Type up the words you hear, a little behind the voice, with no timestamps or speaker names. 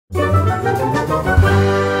Okay,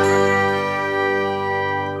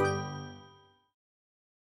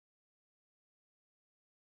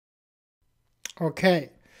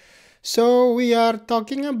 so we are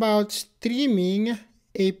talking about streaming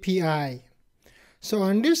API. So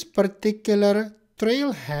on this particular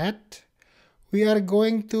Trailhead, we are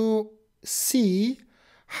going to see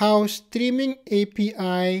how streaming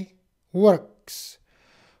API works.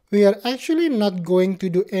 We are actually not going to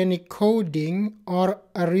do any coding or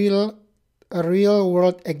a real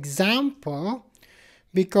world example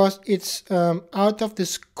because it's out of the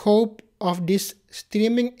scope of this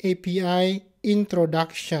streaming API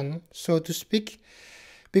introduction, so to speak,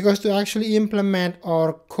 because to actually implement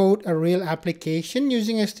or code a real application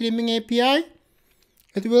using a streaming API,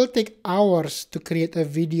 it will take hours to create a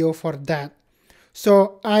video for that.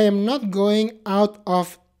 So I am not going out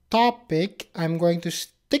of topic. I'm going to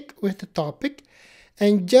stick with the topic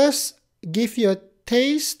and just give you a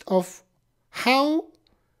taste of how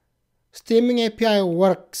streaming API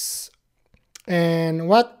works and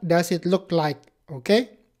what does it look like. Okay,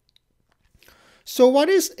 so what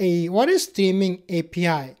is streaming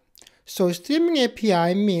API? So streaming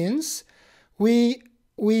API means we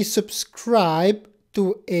subscribe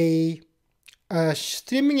to a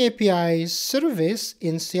streaming API service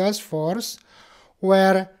in Salesforce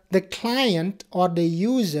where the client or the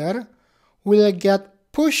user will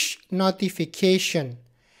get push notification.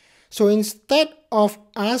 So instead of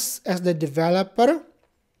us as the developer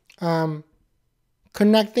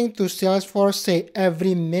connecting to Salesforce, say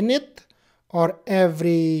every minute or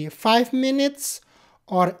every 5 minutes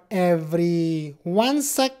or every 1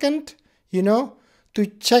 second, to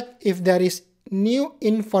check if there is new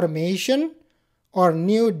information or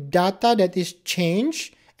new data that is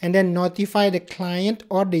changed and then notify the client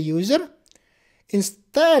or the user.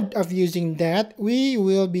 Instead of using that, we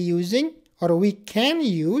will be using, or we can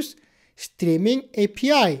use, streaming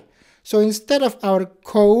API. So instead of our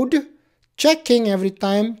code checking every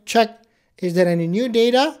time, check, is there any new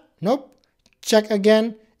data? Nope. Check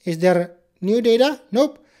again, is there new data?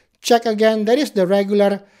 Nope. Check again, that is the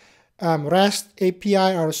regular REST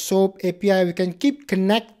API or SOAP API. We can keep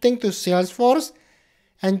connecting to Salesforce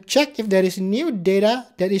and check if there is new data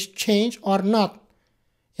that is changed or not.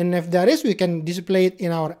 And if there is, we can display it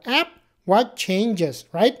in our app, what changes,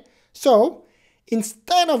 right? So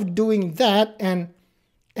instead of doing that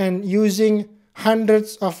and using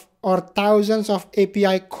hundreds of or thousands of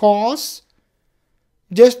API calls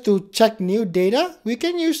just to check new data, we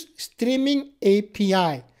can use streaming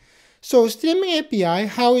API. So streaming API,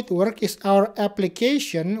 how it works is our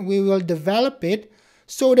application, we will develop it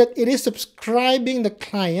so that it is subscribing the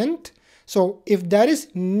client. So if there is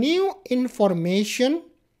new information,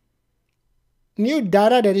 new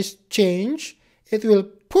data that is changed, it will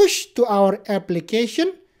push to our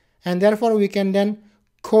application, and therefore we can then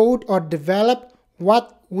code or develop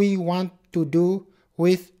what we want to do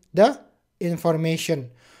with the information.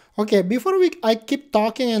 Okay, before I keep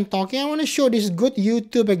talking, I want to show this good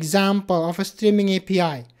YouTube example of a streaming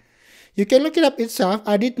API. You can look it up itself.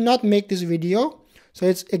 I did not make this video. So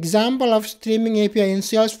it's example of streaming API in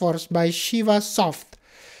Salesforce by Shiva Soft.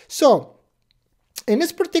 So in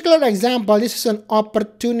this particular example, this is an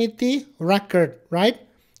opportunity record, right?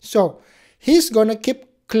 So he's going to keep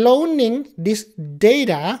cloning this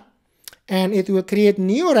data and it will create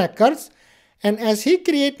new records. And as he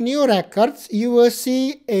creates new records, you will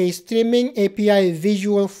see a streaming API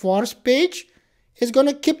visual force page. It's going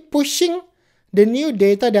to keep pushing the new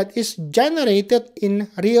data that is generated in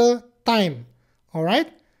real time. All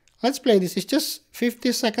right, let's play this. It's just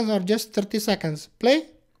 50 seconds or just 30 seconds. Play.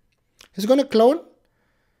 It's going to clone.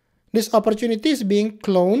 This opportunity is being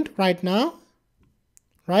cloned right now,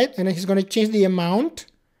 right? And then he's going to change the amount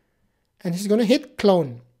and he's going to hit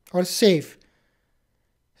clone or save.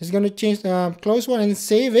 He's going to change the close one and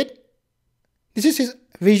save it. This is his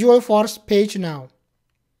visual force page now.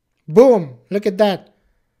 Boom, look at that.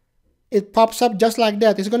 It pops up just like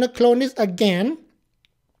that. He's going to clone this again.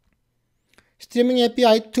 Streaming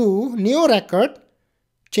API 2, new record,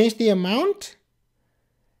 change the amount,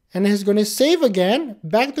 and he's going to save again,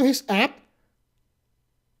 back to his app.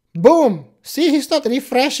 Boom! See, he's not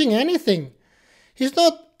refreshing anything. He's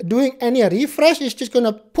not doing any refresh. He's just going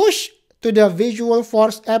to push to the visual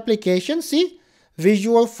force application. See,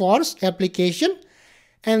 visual force application.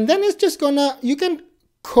 And then it's just going to, you can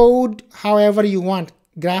code however you want,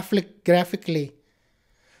 graphically.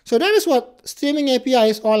 So that is what streaming API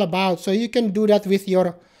is all about. So you can do that with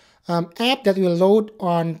your app that will load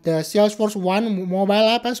on the Salesforce One mobile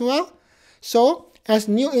app as well. So as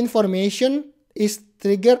new information is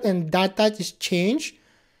triggered and data is changed,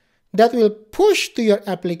 that will push to your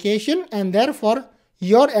application, and therefore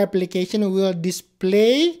your application will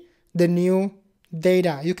display the new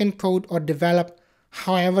data. You can code or develop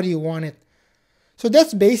however you want it. So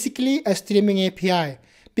that's basically a streaming API.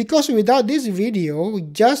 Because without this video,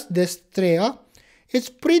 just this trail, it's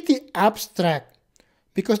pretty abstract,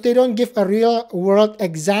 because they don't give a real world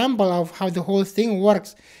example of how the whole thing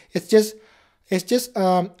works. It's just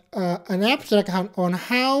an abstract on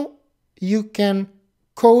how you can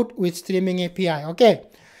code with streaming API. Okay,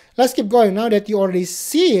 let's keep going. Now that you already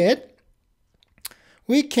see it,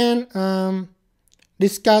 we can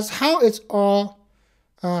discuss how it's all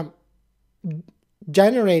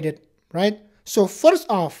generated, right? So first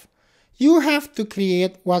off, you have to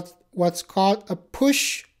create what's called a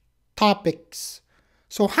push topics.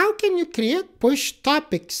 So how can you create push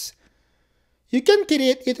topics? You can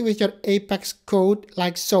create it with your Apex code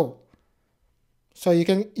like so. So you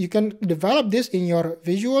can develop this in your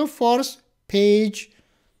Visualforce page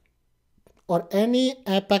or any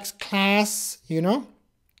Apex class, you know.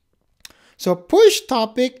 So push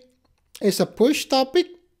topic is a push topic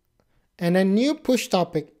and a new push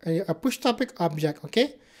topic, a push topic object,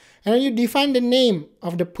 okay? And then you define the name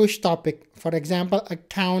of the push topic, for example,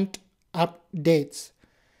 account updates.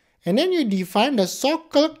 And then you define the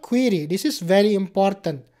SOCL query. This is very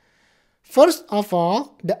important. First of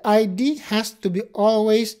all, the ID has to be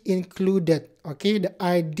always included, okay? The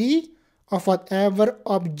ID of whatever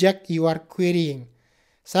object you are querying.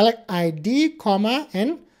 Select ID, comma,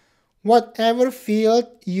 and whatever field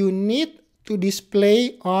you need to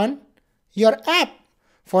display on your app.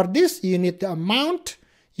 For this, you need the amount,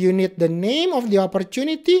 you need the name of the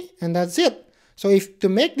opportunity, and that's it. So if to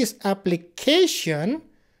make this application,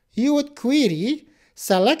 you would query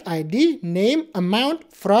select ID, name,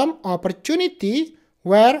 amount from opportunity,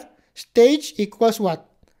 where stage equals what?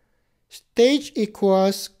 Stage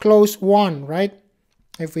equals close 1, right?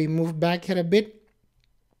 If we move back here a bit,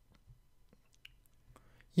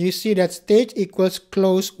 you see that stage equals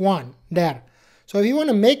close 1 there. So if you want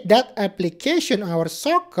to make that application, our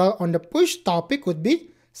SOCL on the push topic would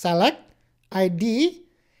be select ID,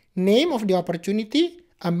 name of the opportunity,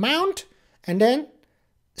 amount, and then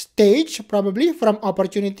stage, probably from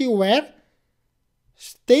opportunity, where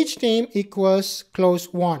stage name equals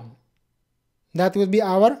close 1. That will be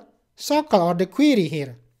our SOCL or the query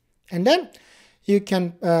here. And then you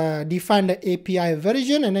can define the API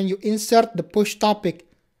version, and then you insert the push topic.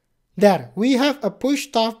 There, we have a push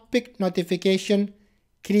topic notification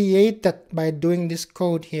created by doing this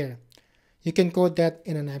code here. You can code that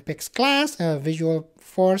in an Apex class, a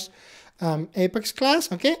Visualforce Apex class,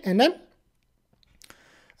 okay? And then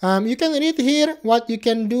you can read here what you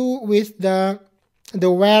can do with the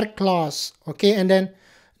where clause, okay? And then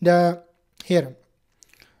here,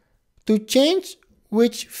 to change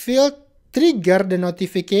which field trigger the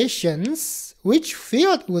notifications, which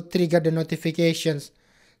field would trigger the notifications,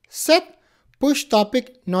 set push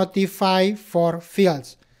topic notify for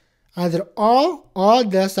fields. Either all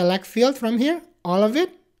the select field from here, all of it,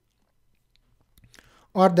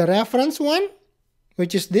 or the reference one,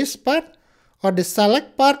 which is this part, or the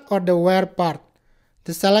select part, or the where part.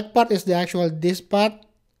 The select part is the actual this part,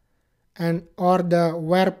 and or the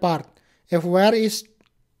where part. If where is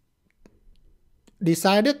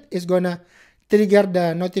decided, it's gonna trigger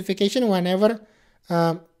the notification whenever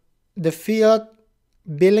the field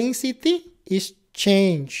billing city is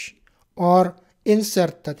changed or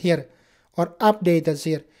inserted here or updated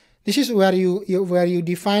here. This is where you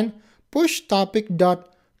define push topic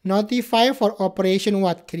dot notify for operation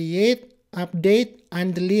what? Create, update,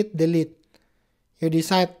 and delete. You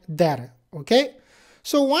decide there, okay?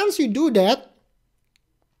 So once you do that,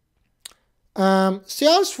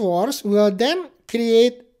 Salesforce will then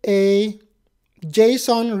create a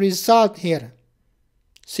JSON result here.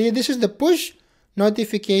 See, this is the push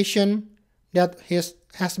notification that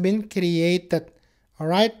has been created, all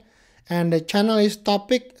right? And the channel is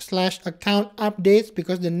topic/account updates,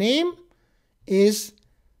 because the name is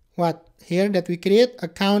what here that we create,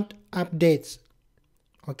 account updates,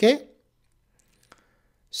 okay?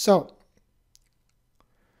 So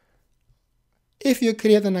if you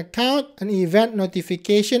create an account, an event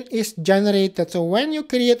notification is generated. So when you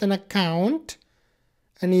create an account,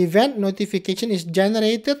 an event notification is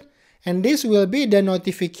generated, and this will be the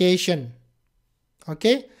notification,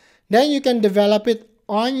 okay? Then you can develop it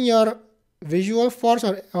on your Visualforce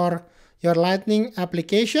or your Lightning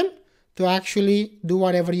application to actually do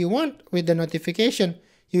whatever you want with the notification.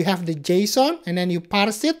 You have the JSON, and then you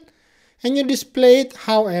parse it, and you display it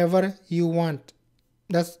however you want.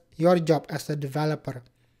 That's your job as a developer,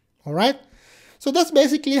 all right? So that's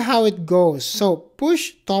basically how it goes. So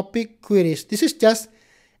push topic queries. This is just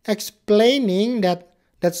explaining that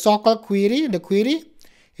so-called query, the query,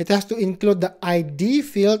 it has to include the ID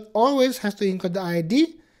field, always has to include the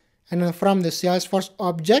ID, and then from the Salesforce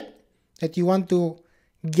object that you want to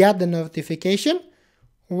get the notification,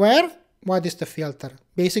 what is the filter?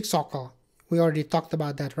 Basic so-called. We already talked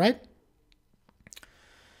about that, right?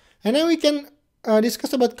 And then we can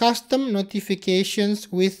discuss about custom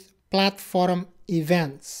notifications with platform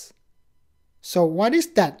events. So what is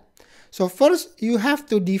that? So first, you have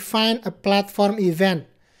to define a platform event.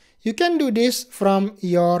 You can do this from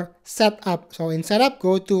your setup. So in setup,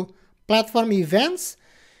 go to platform events,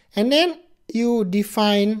 and then you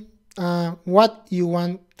define what you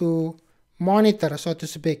want to monitor, so to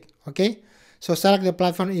speak. Okay. So select the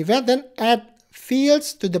platform event, then add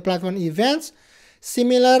fields to the platform events,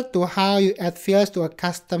 similar to how you add fields to a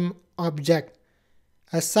custom object.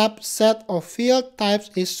 A subset of field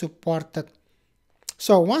types is supported.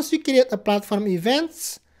 So once you create a platform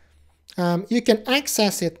events, you can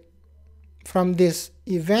access it from this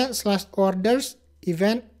event/orders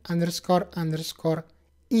event __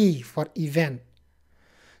 e for event.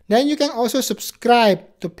 Then you can also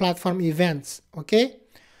subscribe to platform events. Okay,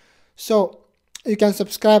 so you can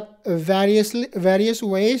subscribe various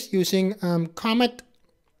ways using Comet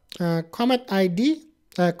ID,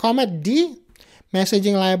 Comet D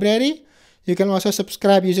messaging library. You can also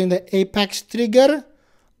subscribe using the Apex trigger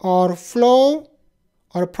or flow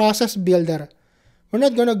or process builder. We're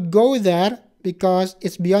not going to go there because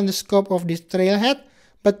it's beyond the scope of this Trailhead.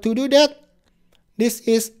 But to do that, this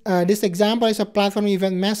example is a platform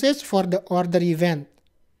event message for the order event.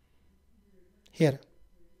 Here.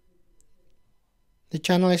 The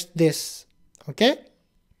channel is this. Okay.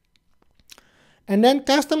 And then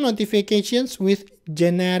custom notifications with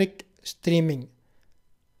generic streaming.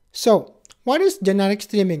 So what is generic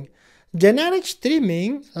streaming? Generic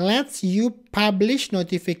streaming lets you publish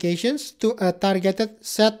notifications to a targeted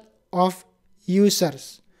set of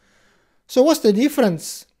users. So what's the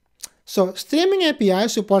difference? So streaming API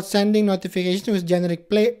supports sending notifications with generic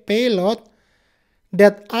payload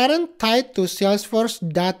that aren't tied to Salesforce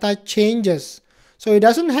data changes. So it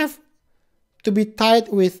doesn't have to be tied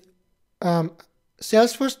with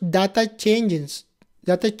Salesforce data changes.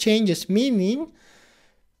 Meaning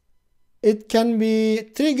it can be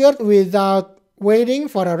triggered without waiting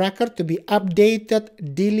for a record to be updated,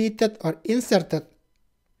 deleted, or inserted.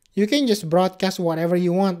 You can just broadcast whatever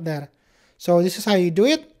you want there. So this is how you do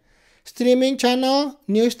it. Streaming channel,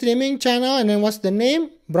 new streaming channel, and then what's the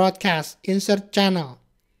name? Broadcast, insert channel.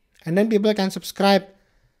 And then people can subscribe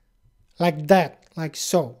like that, like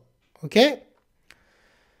so. Okay?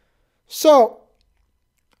 So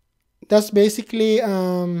that's basically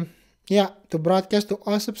to broadcast to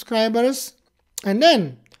all subscribers. And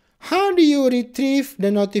then how do you retrieve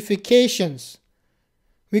the notifications?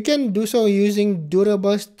 We can do so using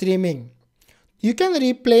durable streaming. You can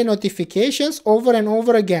replay notifications over and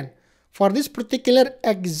over again. For this particular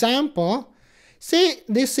example, say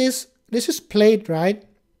this is played, right?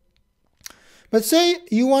 But say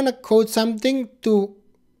you want to code something to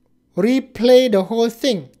replay the whole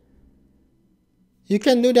thing. You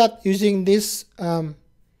can do that using this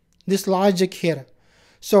logic here.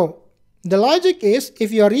 So the logic is,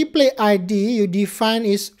 if your replay ID you define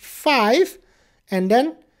is 5, and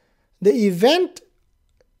then the event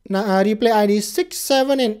replay ID 6,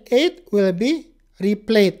 7, and 8 will be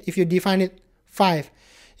replayed if you define it 5.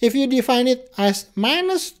 If you define it as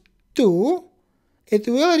 -2, it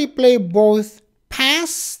will replay both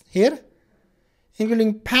past here,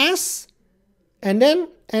 including past, and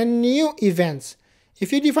new events.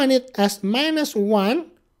 If you define it as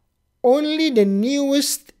 -1, only the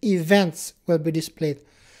newest events will be displayed.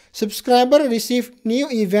 Subscriber receive new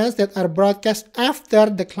events that are broadcast after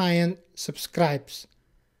the client subscribes.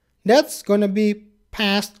 That's going to be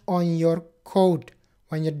passed on your code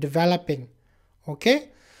when you're developing. Okay?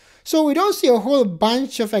 So we don't see a whole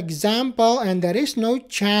bunch of example, and there is no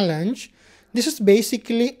challenge. This is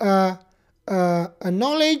basically a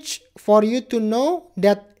knowledge for you to know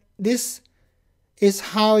that this is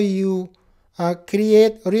how you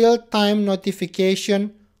create real-time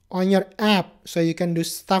notification on your app. So you can do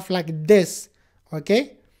stuff like this.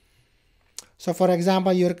 Okay? So for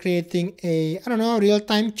example, you're creating a,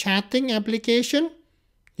 real-time chatting application.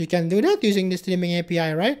 You can do that using the streaming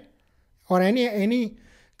API, right? Or any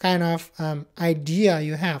kind of idea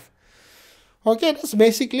you have. Okay, that's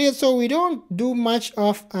basically it. So we don't do much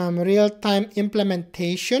of real-time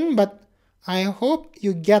implementation, but I hope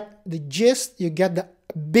you get the gist, you get the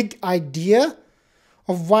big idea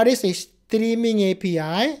of what is a streaming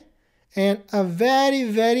API and a very,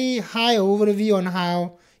 very high overview on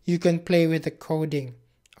how you can play with the coding.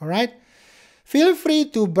 All right. Feel free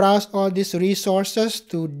to browse all these resources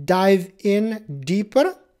to dive in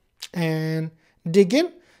deeper and dig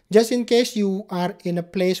in, just in case you are in a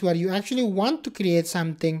place where you actually want to create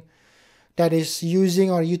something that is using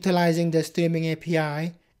or utilizing the streaming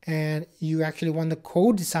API and you actually want to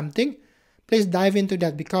code something. Please dive into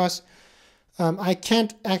that, because I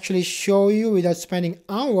can't actually show you without spending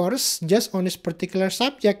hours just on this particular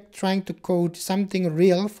subject trying to code something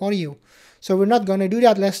real for you. So we're not going to do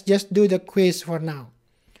that. Let's just do the quiz for now.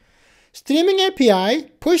 Streaming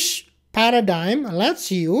API push paradigm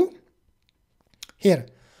lets you here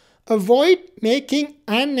avoid making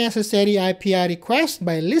unnecessary API requests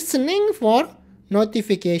by listening for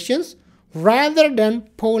notifications rather than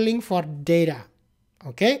polling for data.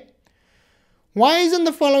 Okay. Why isn't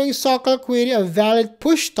the following SOQL query a valid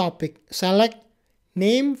push topic? Select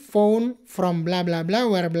name phone from blah blah blah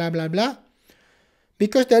where blah blah blah.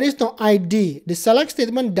 Because there is no ID. The select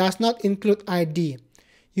statement does not include ID.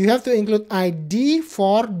 You have to include ID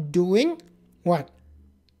for doing what?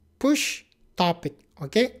 Push topic.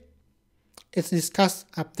 Okay. It's discussed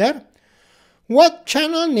up there. What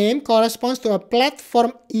channel name corresponds to a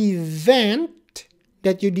platform event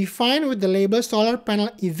that you define with the label solar panel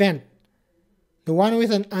event? The one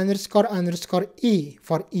with an __e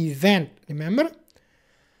for event, remember?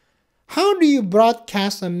 How do you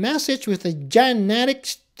broadcast a message with a generic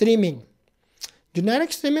streaming?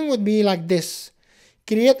 Generic streaming would be like this.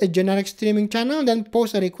 Create a generic streaming channel, then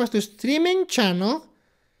post a request to streaming channel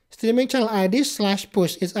ID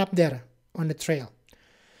 /push is up there on the trail.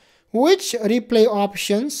 Which replay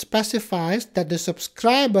option specifies that the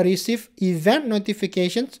subscriber receive event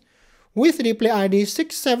notifications with replay ID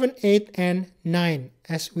 6, 7, 8, and 9,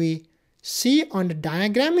 as we see on the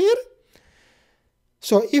diagram here?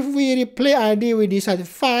 So if we replay ID, we decide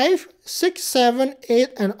 5, 6, 7, 8,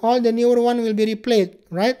 and all the newer one will be replayed,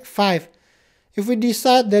 right? 5. If we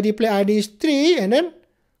decide the replay ID is 3, and then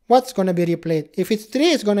what's going to be replayed? If it's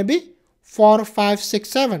 3, it's going to be 4, 5, 6,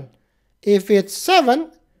 7. If it's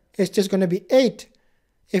 7, it's just going to be 8.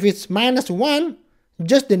 If it's -1,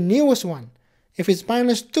 just the newest one. If it's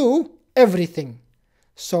 -2, everything.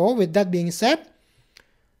 So with that being said,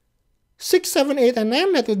 6, 7, 8, and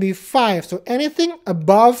 9, that would be 5. So anything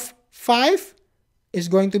above 5 is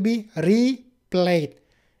going to be replayed.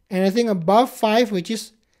 Anything above 5, which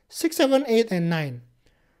is 6, 7, 8, and 9.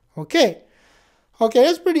 Okay. Okay,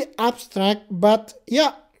 that's pretty abstract, but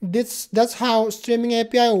yeah, that's how streaming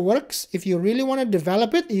API works. If you really want to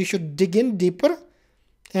develop it, you should dig in deeper.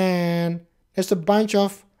 And there's a bunch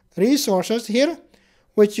of resources here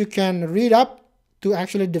which you can read up to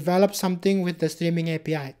actually develop something with the streaming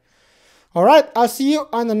API. Alright, I'll see you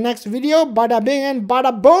on the next video. Bada bing and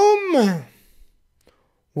bada boom!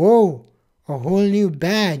 Whoa, a whole new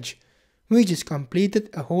badge. We just completed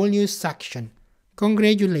a whole new section.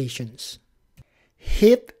 Congratulations.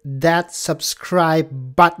 Hit that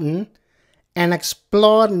subscribe button and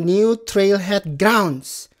explore new Trailhead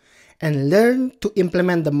grounds and learn to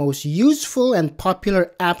implement the most useful and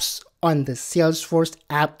popular apps on the Salesforce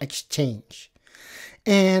App Exchange.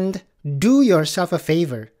 And do yourself a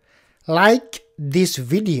favor. Like this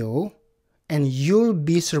video and you'll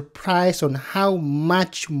be surprised on how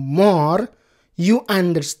much more you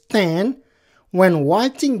understand when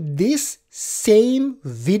watching this same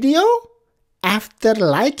video after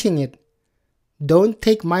liking it. Don't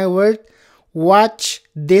take my word. Watch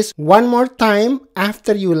this one more time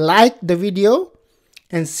after you like the video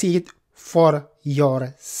and see it for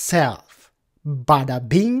yourself. Bada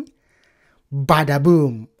bing, bada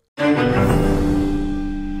boom.